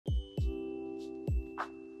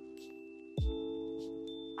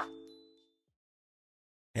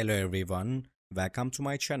Hello everyone, welcome to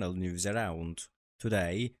my channel News Around.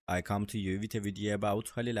 Today, I come to you with a video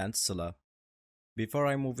about Halil and Sıla. Before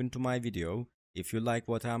I move into my video, if you like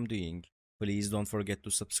what I'm doing, please don't forget to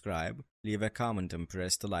subscribe, leave a comment and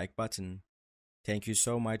press the like button. Thank you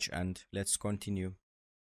so much and let's continue.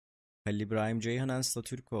 Halil İbrahim Ceyhan and Sıla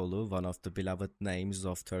Türkoğlu, one of the beloved names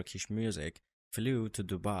of Turkish music, flew to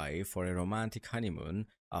Dubai for a romantic honeymoon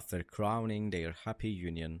after crowning their happy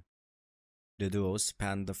union. The duo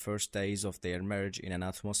spent the first days of their marriage in an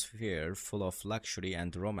atmosphere full of luxury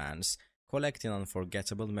and romance, collecting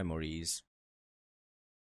unforgettable memories.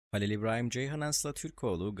 Halil İbrahim Ceyhan and Sıla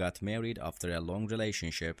Türkoğlu got married after a long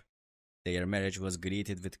relationship. Their marriage was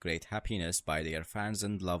greeted with great happiness by their fans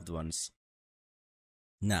and loved ones.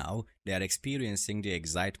 Now, they are experiencing the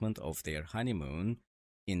excitement of their honeymoon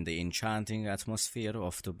in the enchanting atmosphere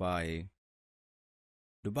of Dubai.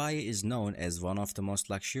 Dubai is known as one of the most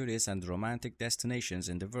luxurious and romantic destinations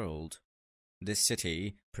in the world. This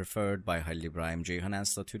city, preferred by Halil İbrahim Ceyhan and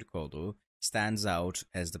Sıla Türkoğlu, stands out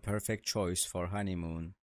as the perfect choice for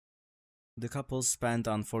honeymoon. The couple spent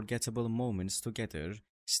unforgettable moments together,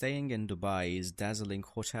 staying in Dubai's dazzling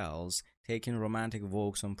hotels, taking romantic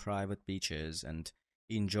walks on private beaches, and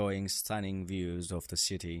enjoying stunning views of the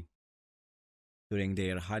city. During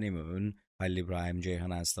their honeymoon, Halil İbrahim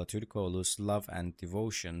Ceyhan and Sıla Türkoğlu's love and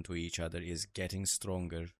devotion to each other is getting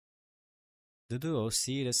stronger. The duo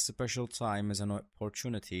see this special time as an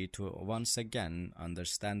opportunity to once again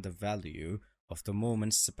understand the value of the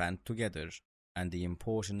moments spent together and the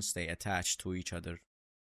importance they attach to each other.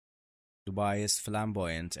 Dubai's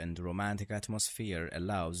flamboyant and romantic atmosphere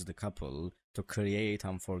allows the couple to create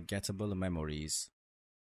unforgettable memories.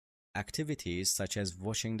 Activities such as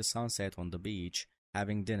watching the sunset on the beach,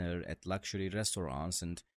 having dinner at luxury restaurants,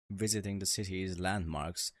 and visiting the city's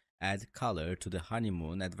landmarks add color to the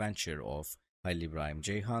honeymoon adventure of Halil İbrahim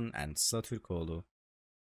Ceyhan and Sıla Türkoğlu.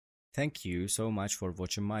 Thank you so much for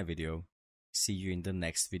watching my video. See you in the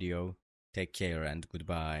next video. Take care and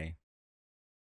goodbye.